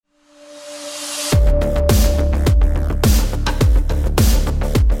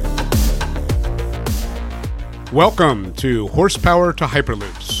Welcome to Horsepower to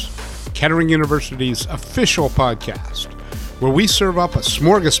Hyperloops, Kettering University's official podcast, where we serve up a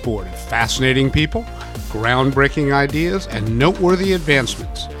smorgasbord of fascinating people, groundbreaking ideas, and noteworthy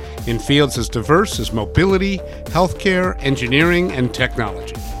advancements in fields as diverse as mobility, healthcare, engineering, and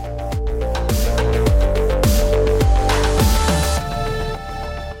technology.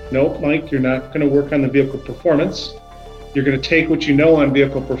 No, Mike, you're not going to work on the vehicle performance. You're going to take what you know on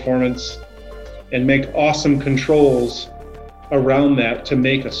vehicle performance and make awesome controls around that to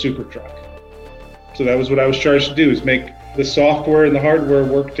make a super truck. So that was what I was charged to do, is make the software and the hardware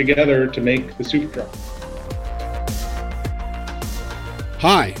work together to make the super truck.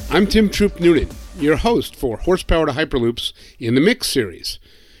 Hi, I'm Tim Troop Noonan, your host for Horsepower to Hyperloops in the Mix series.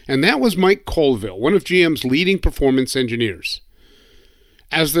 And that was Mike Colville, one of GM's leading performance engineers.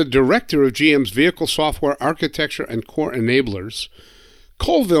 As the director of GM's vehicle software architecture and core enablers,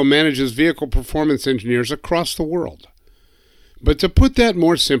 Colville manages vehicle performance engineers across the world. But to put that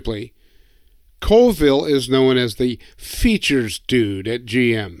more simply, Colville is known as the features dude at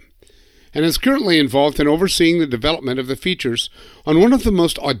GM, and is currently involved in overseeing the development of the features on one of the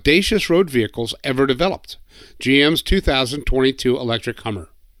most audacious road vehicles ever developed, GM's 2022 electric Hummer.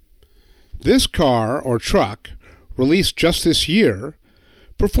 This car, or truck, released just this year,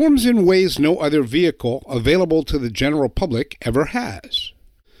 performs in ways no other vehicle available to the general public ever has.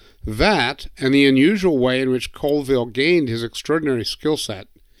 That, and the unusual way in which Colville gained his extraordinary skill set,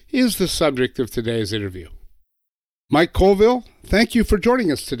 is the subject of today's interview. Mike Colville, thank you for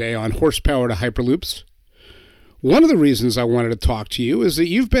joining us today on Horsepower to Hyperloops. One of the reasons I wanted to talk to you is that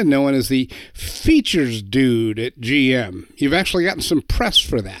you've been known as the features dude at GM. You've actually gotten some press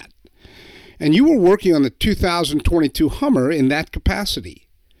for that. And you were working on the 2022 Hummer in that capacity.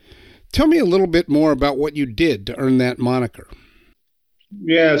 Tell me a little bit more about what you did to earn that moniker.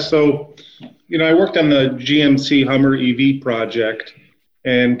 Yeah, so, I worked on the GMC Hummer EV project,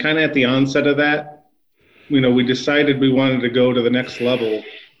 and kind of at the onset of that, we decided we wanted to go to the next level,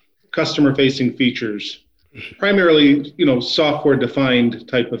 customer-facing features, primarily, software-defined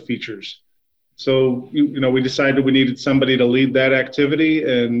type of features. So, we decided we needed somebody to lead that activity,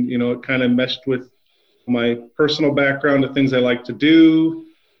 and, it kind of meshed with my personal background, the things I like to do,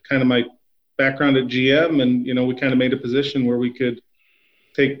 kind of my background at GM, and, we kind of made a position where we could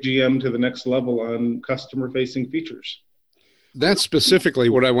take GM to the next level on customer-facing features. That's specifically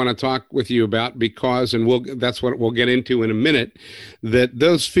what I want to talk with you about because, that's what we'll get into in a minute, that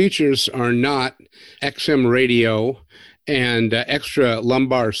those features are not XM radio and extra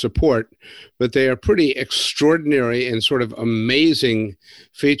lumbar support, but they are pretty extraordinary and sort of amazing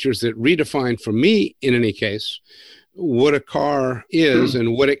features that redefine, for me in any case, what a car is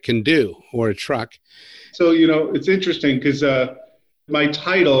and what it can do, or a truck. So, it's interesting because my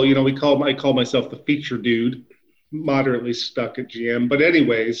title, I call myself the feature dude, moderately stuck at GM. But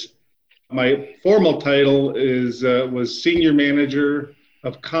anyways, my formal title was Senior Manager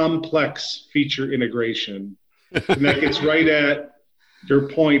of Complex Feature Integration. And that gets right at your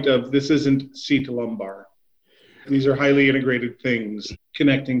point of this isn't seat to lumbar. These are highly integrated things,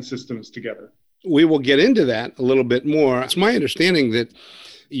 connecting systems together. We will get into that a little bit more. It's my understanding that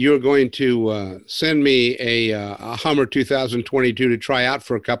you're going to send me a Hummer 2022 to try out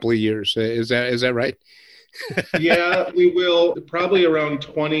for a couple of years. Is that right? Yeah, we will. Probably around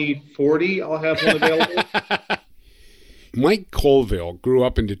 2040, I'll have one available. Mike Colville grew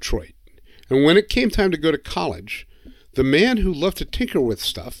up in Detroit. And when it came time to go to college, the man who loved to tinker with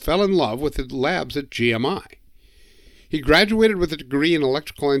stuff fell in love with the labs at GMI. He graduated with a degree in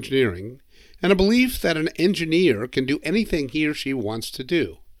electrical engineering and a belief that an engineer can do anything he or she wants to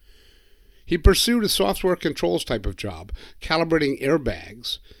do. He pursued a software controls type of job, calibrating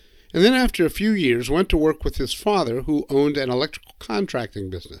airbags, and then after a few years went to work with his father, who owned an electrical contracting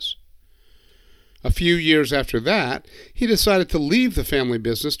business. A few years after that, he decided to leave the family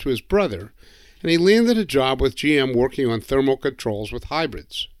business to his brother, and he landed a job with GM working on thermal controls with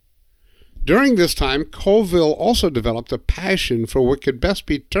hybrids. During this time, Colville also developed a passion for what could best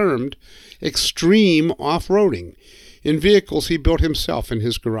be termed extreme off-roading in vehicles he built himself in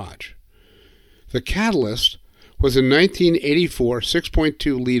his garage. The catalyst was a 1984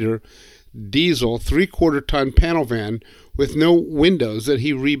 6.2-liter diesel 3/4-ton panel van with no windows that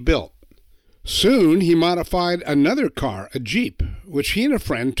he rebuilt. Soon, he modified another car, a Jeep, which he and a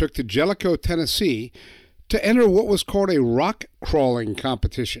friend took to Jellicoe, Tennessee, to enter what was called a rock crawling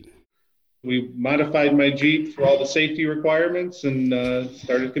competition. We modified my Jeep for all the safety requirements and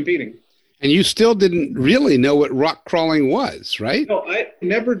started competing. And you still didn't really know what rock crawling was, right? No, I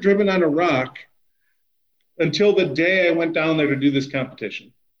never driven on a rock until the day I went down there to do this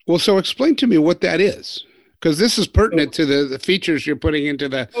competition. Well, so explain to me what that is. Because this is pertinent to the features you're putting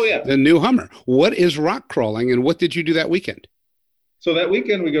into Oh yeah. the new Hummer. What is rock crawling, and what did you do that weekend? So that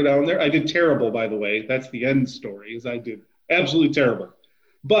weekend we go down there. I did terrible, by the way. That's the end story. Is I did absolutely terrible.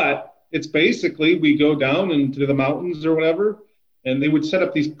 But it's basically we go down into the mountains or whatever, and they would set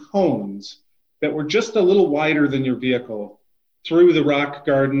up these cones that were just a little wider than your vehicle through the rock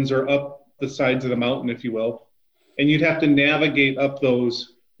gardens or up the sides of the mountain, if you will. And you'd have to navigate up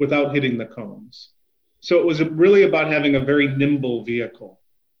those without hitting the cones. So it was really about having a very nimble vehicle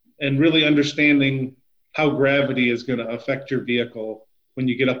and really understanding how gravity is going to affect your vehicle when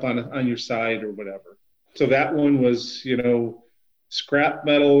you get up on your side or whatever. So that one was, scrap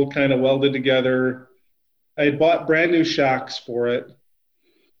metal kind of welded together. I had bought brand new shocks for it.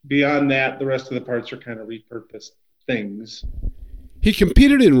 Beyond that, the rest of the parts are kind of repurposed things. He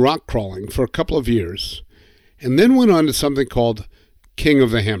competed in rock crawling for a couple of years and then went on to something called King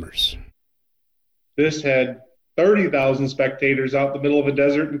of the Hammers. This had 30,000 spectators out in the middle of a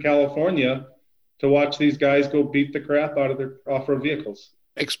desert in California to watch these guys go beat the crap out of their off-road vehicles.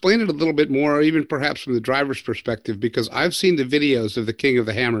 Explain it a little bit more, or even perhaps from the driver's perspective, because I've seen the videos of the King of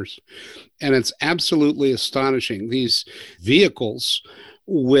the Hammers, and it's absolutely astonishing. These vehicles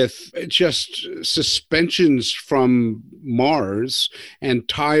with just suspensions from Mars and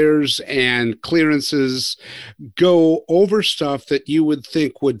tires and clearances go over stuff that you would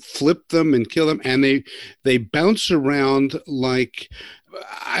think would flip them and kill them, and they bounce around like,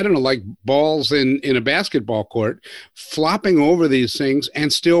 I don't know, like balls in a basketball court, flopping over these things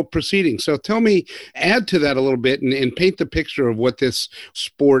and still proceeding. So tell me, add to that a little bit and paint the picture of what this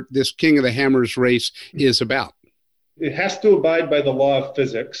sport, this King of the Hammers race is about. It has to abide by the law of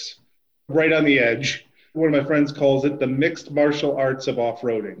physics, right on the edge. One of my friends calls it the mixed martial arts of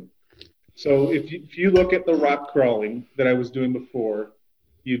off-roading. So if you look at the rock crawling that I was doing before,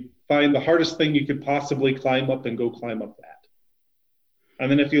 you find the hardest thing you could possibly climb up and go climb up that.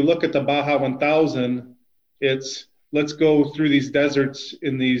 And then if you look at the Baja 1000, it's let's go through these deserts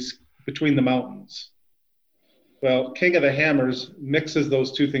between the mountains. Well, King of the Hammers mixes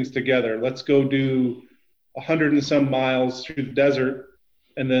those two things together. Let's go do 100 and some miles through the desert,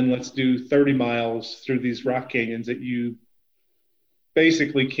 and then let's do 30 miles through these rock canyons that you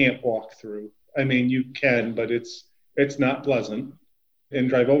basically can't walk through. I mean, you can, but it's not pleasant, and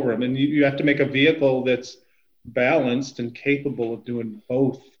drive over them. And you have to make a vehicle that's balanced and capable of doing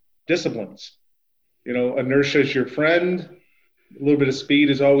both disciplines. Inertia is your friend. A little bit of speed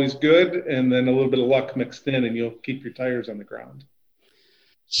is always good, and then a little bit of luck mixed in, and you'll keep your tires on the ground.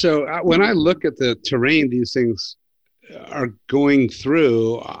 So when I look at the terrain these things are going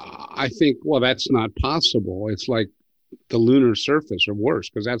through, I think, well, that's not possible. It's like the lunar surface or worse,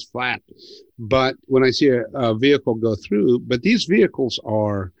 because that's flat. But when I see a vehicle go through, but these vehicles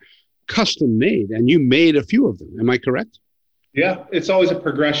are custom made, and you made a few of them. Am I correct? Yeah, it's always a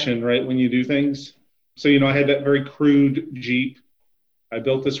progression, right, when you do things. So, I had that very crude Jeep. I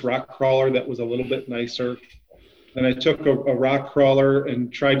built this rock crawler that was a little bit nicer. Then I took a rock crawler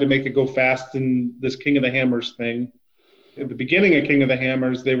and tried to make it go fast in this King of the Hammers thing. At the beginning of King of the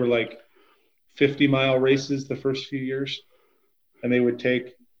Hammers, they were like 50-mile races the first few years, and they would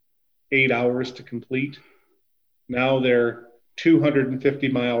take 8 hours to complete. Now they're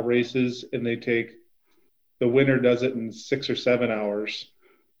 250-mile races, and the winner does it in 6 or 7 hours.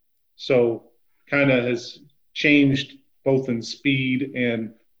 So kind of has changed both in speed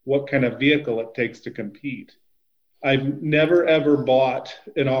and what kind of vehicle it takes to compete. I've never, ever bought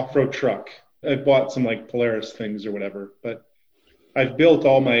an off-road truck. I've bought some like Polaris things or whatever, but I've built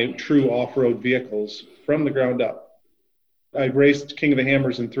all my true off-road vehicles from the ground up. I raced King of the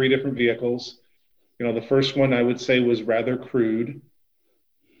Hammers in 3 different vehicles. The first one I would say was rather crude.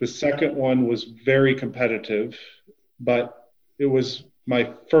 The second one was very competitive, but it was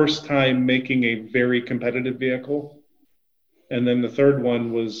my first time making a very competitive vehicle. And then the third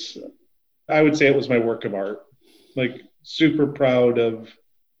one was, I would say it was my work of art. Like, super proud of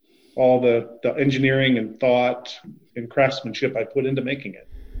all the engineering and thought and craftsmanship I put into making it.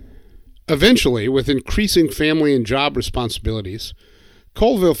 Eventually, with increasing family and job responsibilities,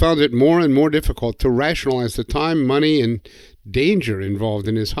 Colville found it more and more difficult to rationalize the time, money, and danger involved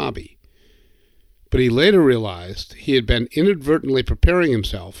in his hobby. But he later realized he had been inadvertently preparing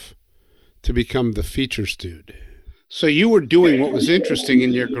himself to become the features dude. So you were doing what was interesting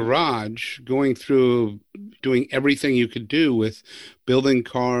in your garage, going through doing everything you could do with building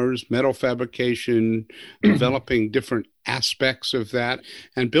cars, metal fabrication, developing different aspects of that,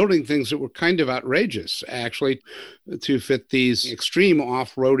 and building things that were kind of outrageous, actually, to fit these extreme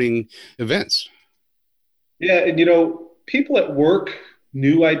off-roading events. Yeah, and people at work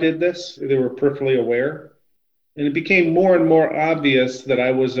knew I did this. They were peripherally aware. And it became more and more obvious that I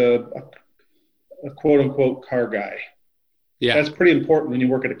was a quote unquote car guy. Yeah. That's pretty important when you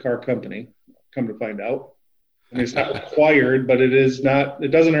work at a car company, come to find out. I mean, it's not required, but it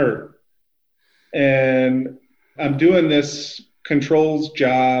doesn't hurt. And I'm doing this controls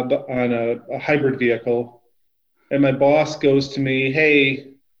job on a hybrid vehicle. And my boss goes to me, hey,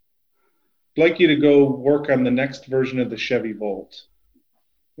 I'd like you to go work on the next version of the Chevy Volt.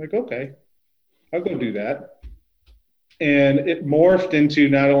 I'm like, okay, I'll go do that. And it morphed into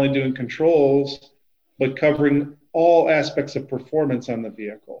not only doing controls, but covering all aspects of performance on the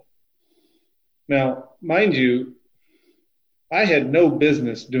vehicle. Now, mind you, I had no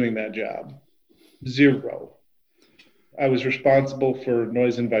business doing that job. Zero. I was responsible for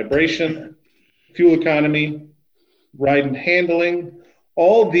noise and vibration, fuel economy, ride and handling,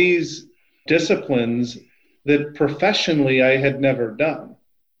 all these disciplines that professionally I had never done.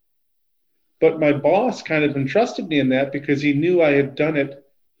 But my boss kind of entrusted me in that because he knew I had done it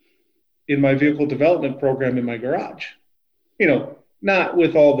in my vehicle development program in my garage. You know, not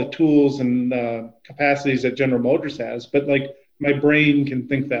with all the tools and capacities that General Motors has, but like my brain can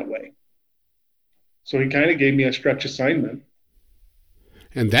think that way. So he kind of gave me a stretch assignment.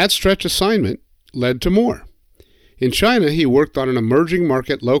 And that stretch assignment led to more. In China, he worked on an emerging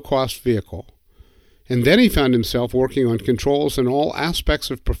market low-cost vehicle. And then he found himself working on controls and all aspects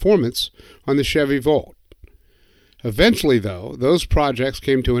of performance on the Chevy Volt. Eventually, though, those projects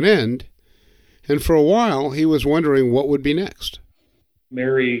came to an end, and for a while he was wondering what would be next.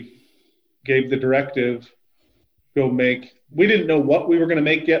 Mary gave the directive, we didn't know what we were going to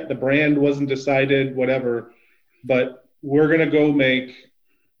make yet. The brand wasn't decided, whatever, but we're going to go make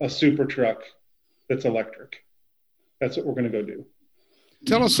a super truck that's electric. That's what we're going to go do.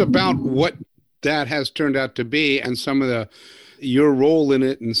 Tell us about what that has turned out to be and some of your role in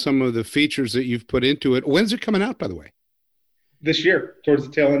it and some of the features that you've put into it. When's it coming out, by the way? This year, towards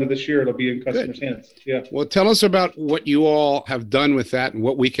the tail end of this year, it'll be in customers' hands. Yeah. Well, tell us about what you all have done with that and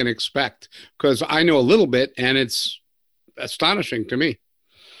what we can expect, because I know a little bit and it's astonishing to me.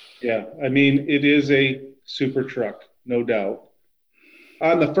 Yeah. I mean, it is a super truck, no doubt.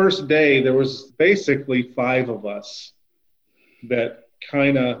 On the first day, there was basically 5 of us that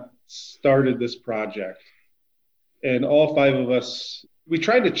kind of started this project. And all 5 of us, we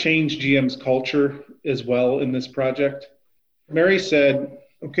tried to change GM's culture as well in this project. Mary said,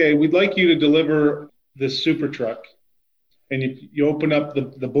 okay, we'd like you to deliver this super truck. And you open up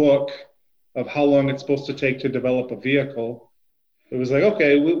the book of how long it's supposed to take to develop a vehicle. It was like,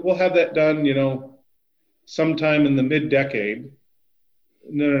 okay, we'll have that done, sometime in the mid-decade.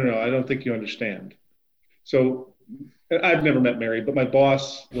 No, I don't think you understand. So I've never met Mary, but my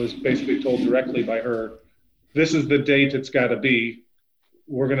boss was basically told directly by her, this is the date it's got to be.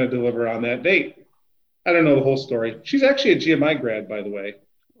 We're going to deliver on that date. I don't know the whole story. She's actually a GMI grad, by the way.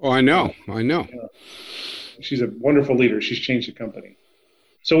 Oh, I know. She's a wonderful leader. She's changed the company.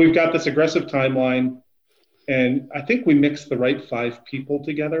 So we've got this aggressive timeline, and I think we mixed the right 5 people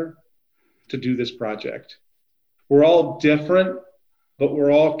together to do this project. We're all different, but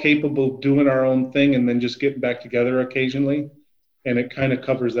we're all capable of doing our own thing and then just getting back together occasionally. And it kind of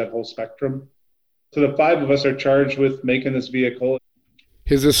covers that whole spectrum. So the 5 of us are charged with making this vehicle.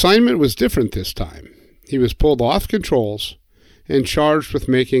 His assignment was different this time. He was pulled off controls and charged with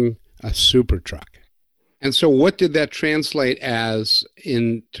making a super truck. And so what did that translate as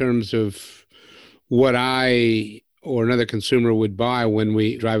in terms of what I or another consumer would buy when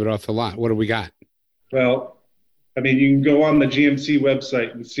we drive it off the lot? What do we got? Well, I mean, you can go on the GMC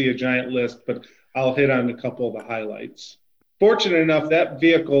website and see a giant list, but I'll hit on a couple of the highlights. Fortunate enough, that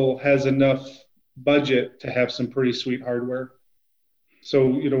vehicle has enough budget to have some pretty sweet hardware. So,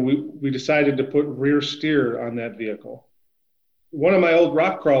 we decided to put rear steer on that vehicle. One of my old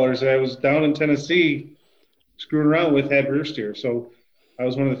rock crawlers that I was down in Tennessee screwing around with had rear steer. So I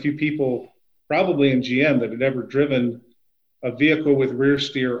was one of the few people probably in GM that had ever driven a vehicle with rear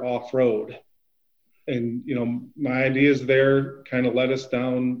steer off-road. And, my ideas there kind of led us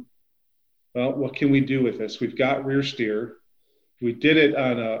down, well, what can we do with this? We've got rear steer. We did it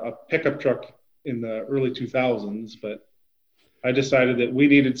on a pickup truck in the early 2000s, but I decided that we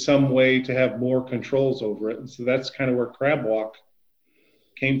needed some way to have more controls over it. And so that's kind of where CrabWalk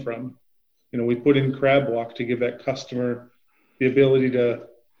came from. We put in CrabWalk to give that customer the ability to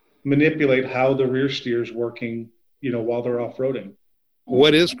manipulate how the rear steer is working, while they're off-roading.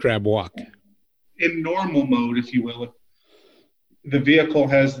 What is CrabWalk? In normal mode, if you will, the vehicle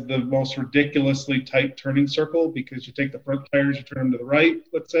has the most ridiculously tight turning circle because you take the front tires, you turn them to the right,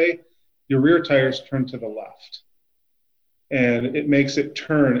 let's say, your rear tires turn to the left. And it makes it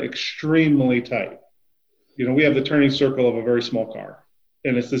turn extremely tight. We have the turning circle of a very small car,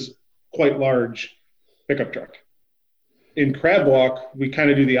 and it's this quite large pickup truck. In crab walk, we kind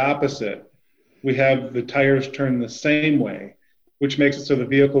of do the opposite. We have the tires turn the same way, which makes it so the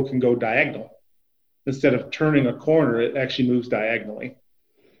vehicle can go diagonal. Instead of turning a corner, it actually moves diagonally.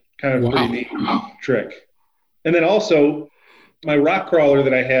 Kind of pretty neat trick. And then also, my rock crawler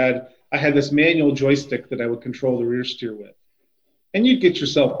that I had this manual joystick that I would control the rear steer with. And you'd get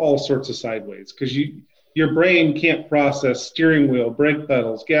yourself all sorts of sideways because your brain can't process steering wheel, brake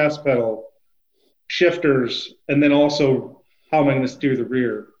pedals, gas pedal, shifters, and then also how am I going to steer the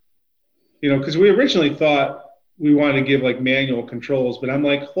rear? Because we originally thought we wanted to give like manual controls, but I'm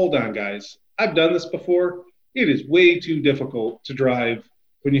like, hold on, guys. I've done this before. It is way too difficult to drive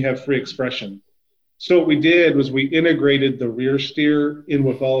when you have free expression. So what we did was we integrated the rear steer in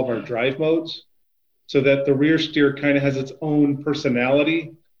with all of our drive modes so that the rear steer kind of has its own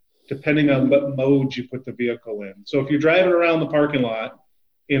personality depending on what mode you put the vehicle in. So if you're driving around the parking lot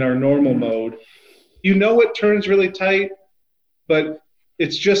in our normal mode, it turns really tight, but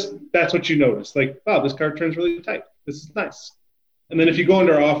it's just, that's what you notice. Like, wow, this car turns really tight. This is nice. And then if you go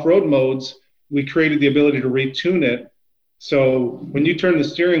into our off-road modes, we created the ability to retune it. So when you turn the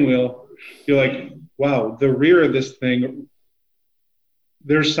steering wheel, you're like, wow, the rear of this thing,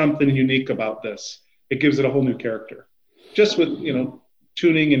 there's something unique about this. It gives it a whole new character. Just with,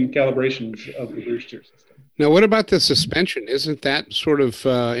 tuning and calibrations of the rear steer system. Now, what about the suspension? Isn't that sort of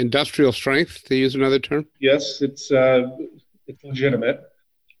industrial strength, to use another term? Yes, it's legitimate.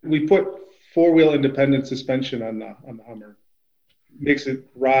 We put four-wheel independent suspension on the Hummer. Makes it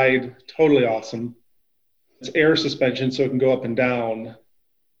ride totally awesome. It's air suspension, so it can go up and down.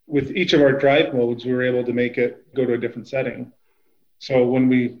 With each of our drive modes, we were able to make it go to a different setting. So when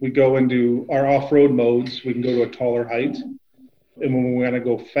we go into our off-road modes, we can go to a taller height. And when we want to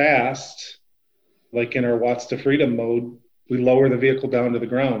go fast, like in our Watts to Freedom mode, we lower the vehicle down to the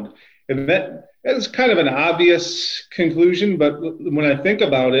ground. And that is kind of an obvious conclusion, but when I think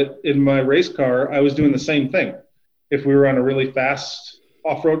about it, in my race car, I was doing the same thing. If we were on a really fast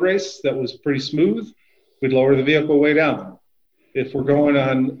off-road race that was pretty smooth, we'd lower the vehicle way down. If we're going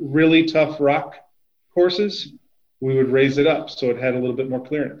on really tough rock courses, we would raise it up so it had a little bit more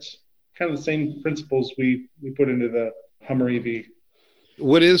clearance. Kind of the same principles we put into the Hummer EV.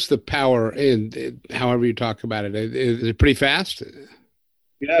 What is the power in however you talk about it? Is it pretty fast?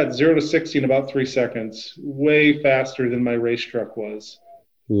 Yeah, it's 0 to 60 in about 3 seconds. Way faster than my race truck was.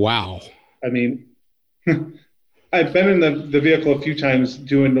 Wow. I mean, I've been in the vehicle a few times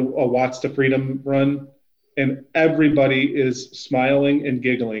doing a Watts to Freedom run, and everybody is smiling and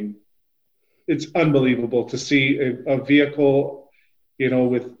giggling. It's unbelievable to see a vehicle,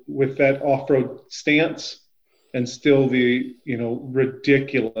 with that off-road stance and still the,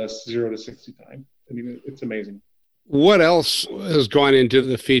 ridiculous 0 to 60 time. I mean, it's amazing. What else has gone into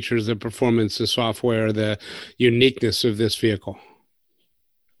the features, the performance, the software, the uniqueness of this vehicle?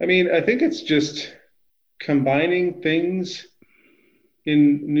 I mean, I think it's just combining things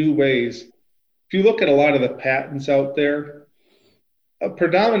in new ways. If you look at a lot of the patents out there, a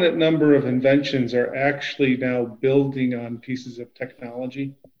predominant number of inventions are actually now building on pieces of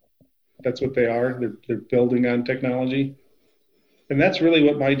technology. That's what they are. They're building on technology. And that's really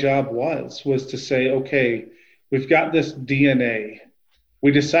what my job was to say, okay, we've got this DNA.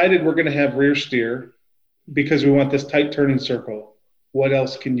 We decided we're going to have rear steer because we want this tight turning circle. What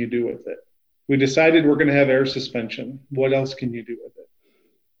else can you do with it? We decided we're going to have air suspension. What else can you do with it?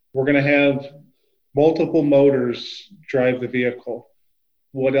 We're going to have multiple motors drive the vehicle.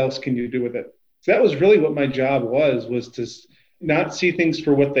 What else can you do with it? So that was really what my job was to not see things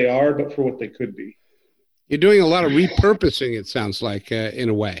for what they are, but for what they could be. You're doing a lot of repurposing, it sounds like, in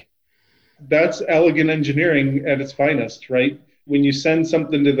a way. That's elegant engineering at its finest, right? When you send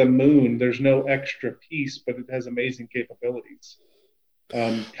something to the moon, there's no extra piece, but it has amazing capabilities.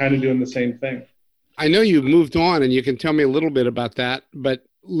 Kind of doing the same thing. I know you've moved on, and you can tell me a little bit about that, but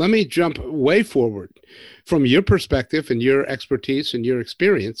let me jump way forward. From your perspective and your expertise and your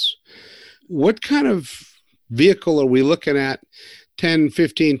experience, what kind of vehicle are we looking at 10,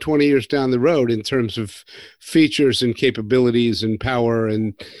 15, 20 years down the road in terms of features and capabilities and power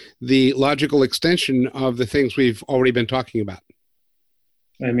and the logical extension of the things we've already been talking about?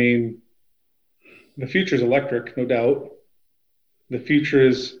 I mean, the future is electric, no doubt. The future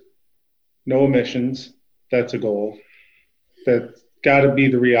is no emissions. That's a goal. That's got to be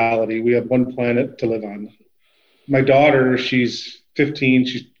the reality. We have one planet to live on. My daughter, she's 15,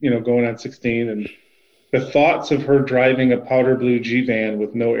 she's going on 16, and the thoughts of her driving a powder blue G-Van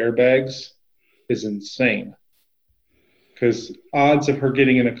with no airbags is insane. Because odds of her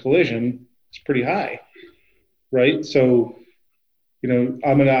getting in a collision is pretty high. right? So, I'm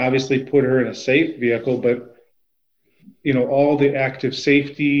going to obviously put her in a safe vehicle, but, all the active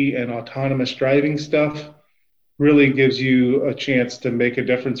safety and autonomous driving stuff really gives you a chance to make a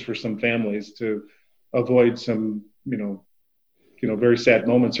difference for some families to avoid some, very sad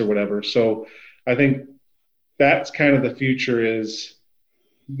moments or whatever. So I think that's kind of the future is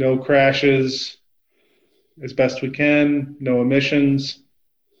no crashes as best we can, no emissions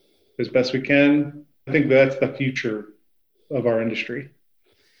as best we can. I think that's the future of our industry.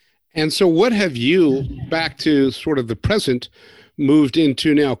 And so what have you, back to sort of the present, moved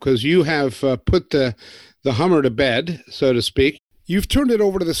into now? Because you have put the Hummer to bed, so to speak. You've turned it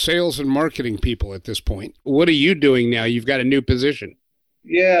over to the sales and marketing people at this point. What are you doing now? You've got a new position.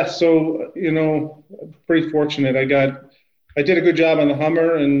 Yeah, so, pretty fortunate. I did a good job on the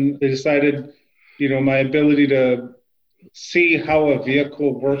Hummer, and they decided, my ability to see how a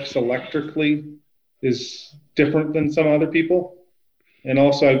vehicle works electrically is different than some other people. And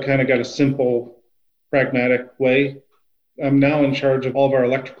also I've kind of got a simple, pragmatic way. I'm now in charge of all of our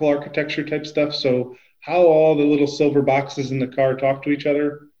electrical architecture type stuff. So how all the little silver boxes in the car talk to each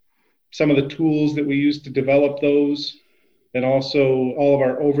other, some of the tools that we use to develop those, and also all of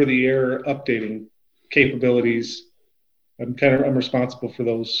our over-the-air updating capabilities. I'm responsible for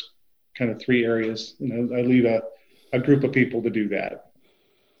those kind of three areas. I lead a group of people to do that.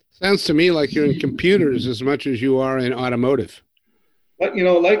 Sounds to me like you're in computers as much as you are in automotive. But,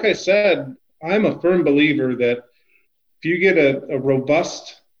 like I said, I'm a firm believer that if you get a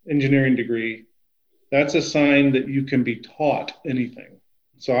robust engineering degree, that's a sign that you can be taught anything.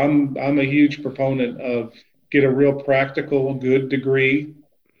 So I'm a huge proponent of get a real practical, good degree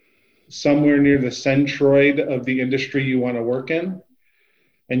somewhere near the centroid of the industry you want to work in,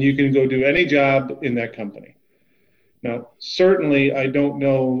 and you can go do any job in that company. Now, certainly, I don't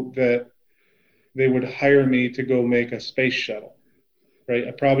know that they would hire me to go make a space shuttle, right?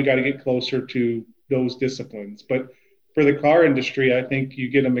 I probably got to get closer to those disciplines. But for the car industry, I think you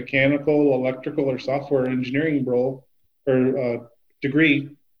get a mechanical, electrical, or software engineering role or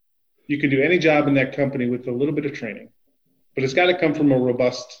degree. You can do any job in that company with a little bit of training, but it's got to come from a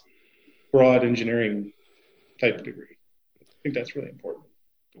robust, broad engineering type of degree. I think that's really important.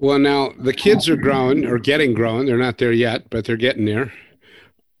 Well, now the kids are growing or getting grown. They're not there yet, but they're getting there.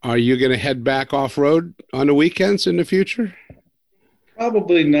 Are you going to head back off-road on the weekends in the future?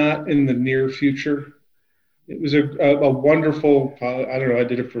 Probably not in the near future. It was a wonderful, I don't know, I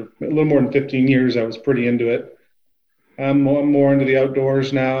did it for a little more than 15 years. I was pretty into it. I'm more into the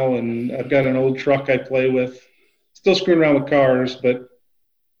outdoors now, and I've got an old truck I play with. Still screwing around with cars, but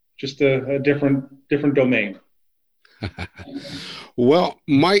just a different domain. Well,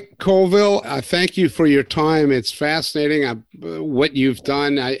 Mike Colville, thank you for your time. It's fascinating what you've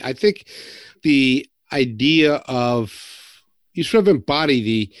done. I think the idea of, you sort of embody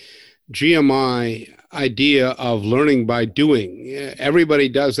the GMI idea of learning by doing. Everybody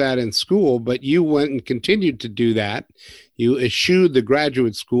does that in school, but you went and continued to do that. You eschewed the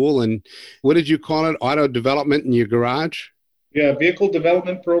graduate school, and what did you call it? Auto development in your garage? Yeah, vehicle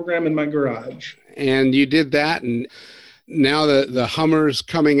development program in my garage. And you did that, and now the Hummer's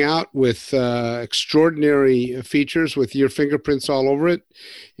coming out with extraordinary features with your fingerprints all over it,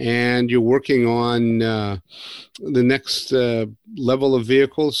 and you're working on the next level of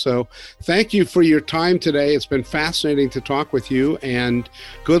vehicles. So thank you for your time today. It's been fascinating to talk with you, and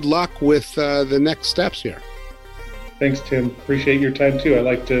good luck with the next steps here. Thanks, Tim. Appreciate your time, too. I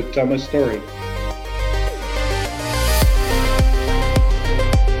like to tell my story.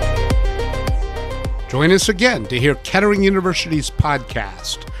 Join us again to hear Kettering University's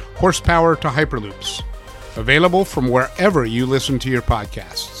podcast, Horsepower to Hyperloops, available from wherever you listen to your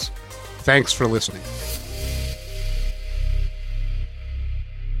podcasts. Thanks for listening.